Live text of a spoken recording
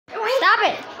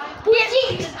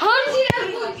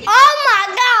Oh my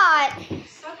god!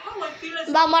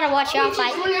 But I'm gonna watch y'all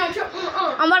fight.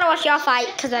 I'm gonna watch y'all fight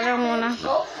because I don't wanna.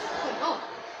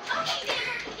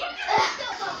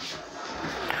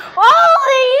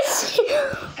 Holy!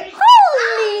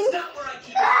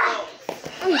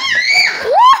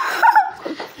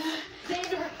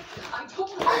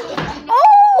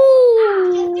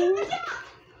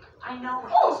 I know.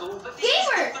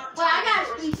 Gamer! Well, I got a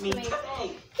speech to make. Get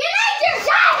out your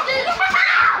shot!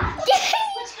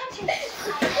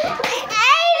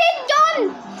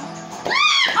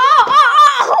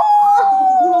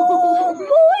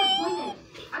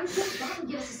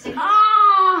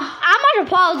 I'm gonna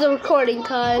pause the recording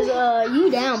cause you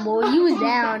down, boy. You was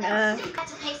down.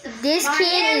 This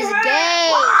kid is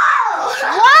gay.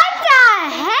 What the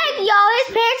heck, y'all? His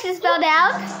parents just fell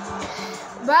down.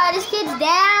 Bro, this kid's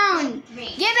down.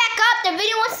 Get back up. The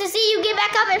video wants to see you get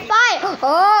back up and fight.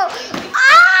 Oh!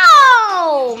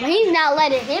 He's not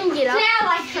letting him get up. Say I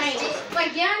like trains.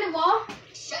 Like, get on the wall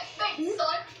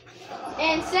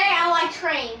and say I like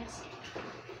trains.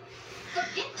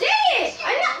 Dang it!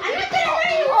 I'm not gonna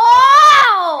run you.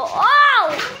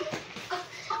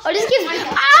 Oh, this kid's.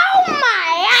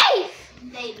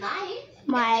 Oh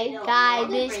my God,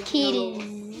 this kid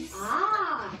is.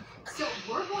 So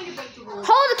we're going to break the rules.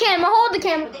 Hold the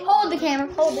camera.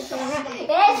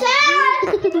 It's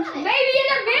out! Baby in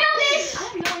the building!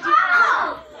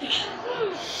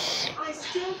 I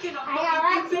still cannot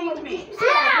believe you beat me.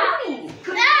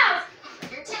 No!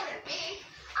 You're telling me.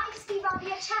 I just gave Robbie a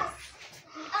chest.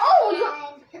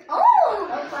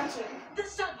 The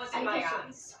sun was in my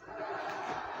eyes.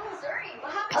 Sorry,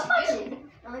 what happened to you?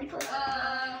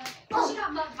 She got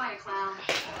mugged by a clown.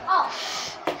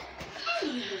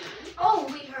 Oh,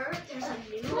 we heard there's a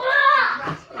new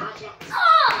craft project.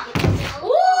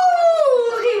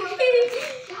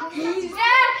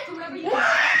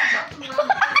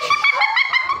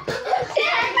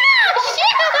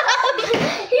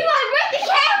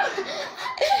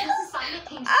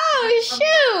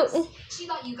 She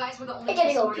thought you guys were the only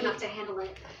two smart enough to handle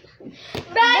it.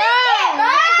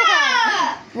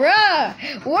 Bruh,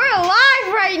 we're alive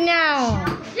right now.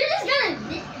 You're just gonna.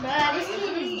 This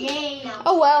kid is gay.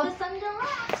 Oh well. The sun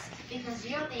relax because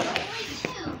you're the only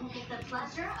two who get the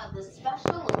pleasure of the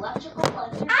special electrical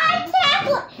pleasure.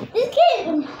 This kid.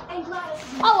 I'm glad it's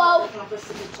Oh well. not to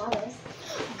be jealous.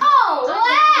 Oh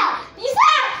wow. You said.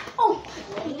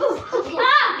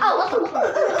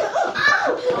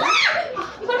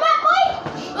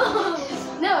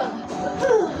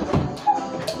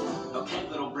 Okay,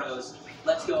 little bros,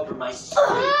 let's go over my Why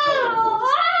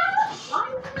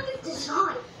would it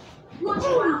design? Once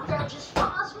you're out there, just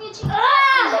toss me a chicken.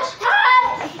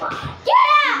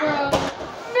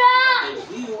 If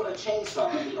you were a chainsaw,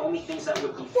 the only things that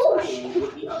would be flying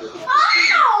would be other things.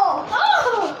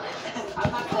 I'm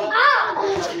not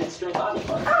going to stray body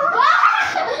part.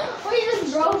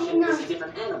 There's a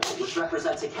different animal, which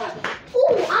represents a cat. I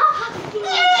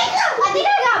think I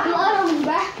got blood on my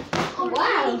back.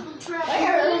 Wow.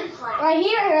 Right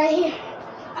here.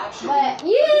 Actually, But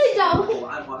you don't.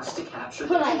 I want us to capture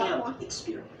the camp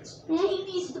experience.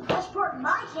 TV's the best part of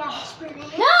my camp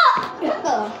experience.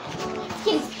 No!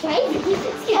 It's crazy.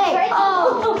 It's crazy.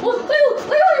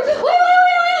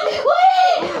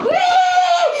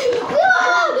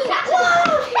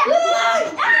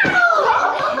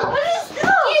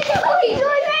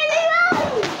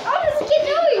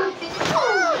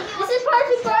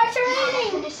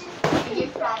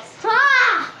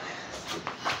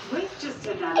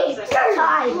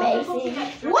 Time, Mason.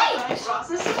 Wait!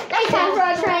 Daytime for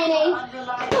our training.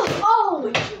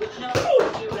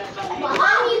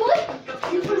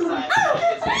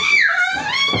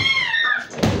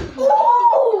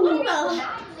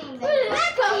 Where did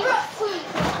that come from?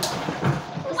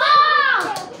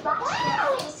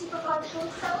 Supercar to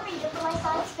accelerate for my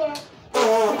science fair.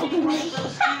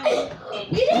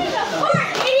 You didn't report,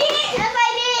 idiot! Yes, I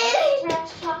did!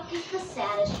 Trash talk is the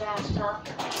saddest trash talk.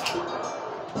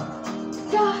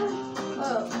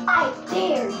 I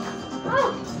dare you.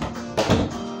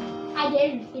 I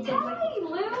dare you. Hey,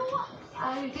 Lou.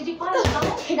 Did you find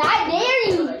something? Did I dare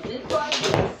you? I did find this.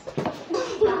 I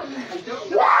don't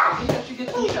know how you get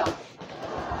these out.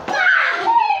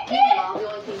 Meanwhile, the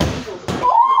only thing people do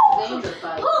is danger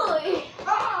fight.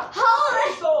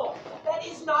 Soul, that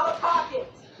is not a pocket.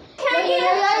 Yo. Hey,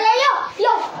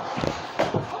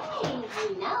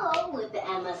 you know, with the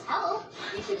Emma's help,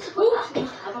 you can split up and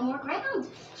cover more ground.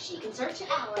 She can search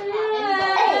our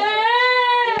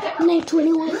Name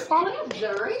 21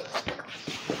 Jury.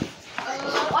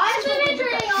 Why is the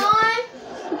turning on?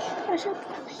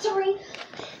 Sorry,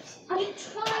 I'm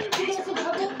trying to get the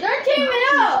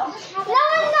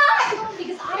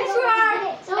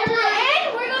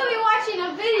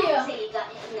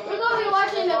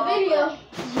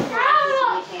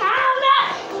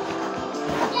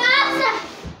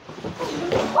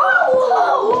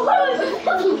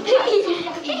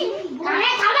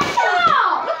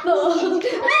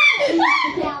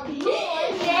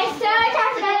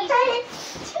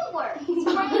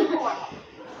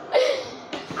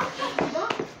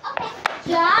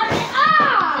Got it.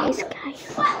 Ah! Guys, guys.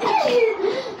 What?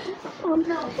 Oh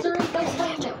no.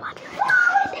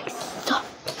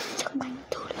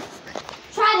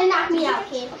 Try to knock me out,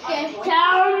 kid. Okay.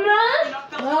 Cameron.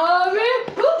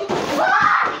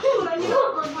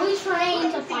 We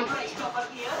train to fight.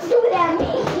 Do that, me.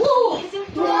 Woo. Do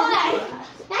that.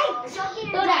 Thanks. Do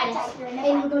that.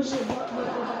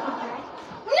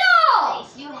 No.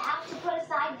 You have to put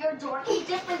aside your dorky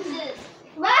differences.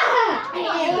 I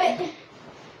can't do it.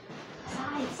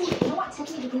 Besides, you know what took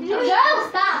me to do No, that?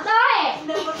 stop. Throw it.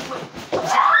 Never quit.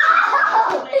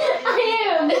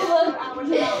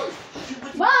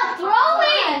 Mom, throw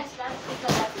it. That's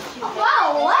because after 2 days,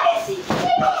 Whoa, what? see, Throw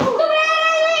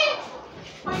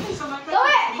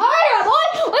it. Harder, boy.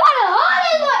 We gotta hold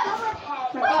it.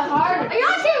 go ahead. Harder. Are you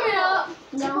not tearing it up?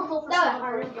 Typical for That was someone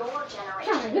hard. your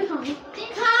generation.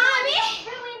 Tommy.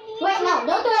 Wait, no,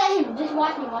 don't throw it at him. Just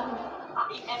watch me, watch me.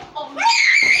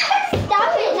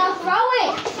 Stop it. Now throw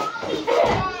it.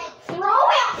 Throw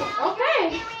it. Okay.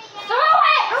 Throw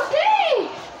it. Okay.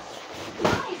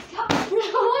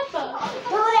 What the?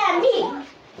 Throw it at me.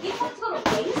 You want to go to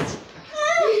waste?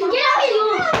 Get out of here, you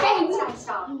little thing. Time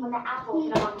stop when the apple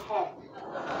hit him on the head.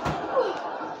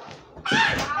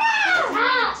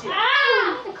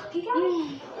 The cookie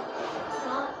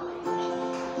guy?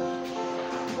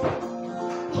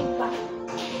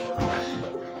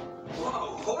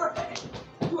 Whoa, Jorge.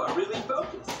 You are really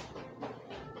focused.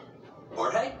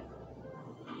 Jorge?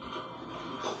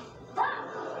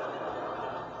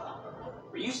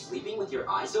 Were you sleeping with your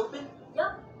eyes open?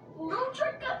 Yup. No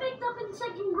trick got picked up in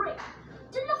second grade.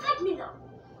 Didn't affect me though.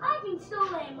 I can still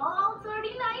name all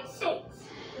 39 states.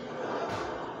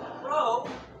 Bro,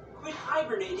 quit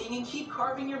hibernating and keep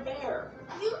carving your bear.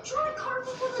 You try to carve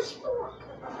it with a fork.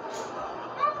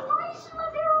 And why isn't my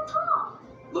bear on top?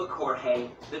 Look, Jorge,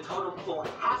 the totem pole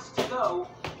has to go.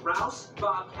 Grouse,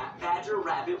 bobcat, badger,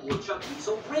 rabbit, woodchuck,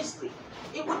 weasel, grizzly.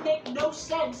 It would make no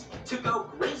sense to go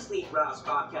grizzly, grouse,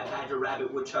 bobcat, badger,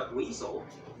 rabbit, woodchuck, weasel.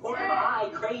 Or am I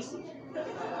crazy?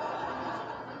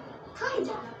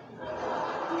 Kinda.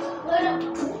 We're gonna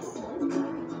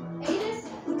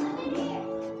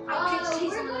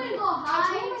go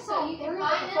high so you can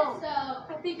find us.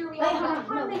 I figure we Wait, have hold about on,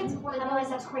 5 no. minutes before Otherwise,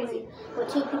 that's crazy. With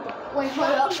 2 people. Wait,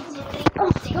 hold up.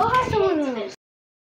 Go hide someone.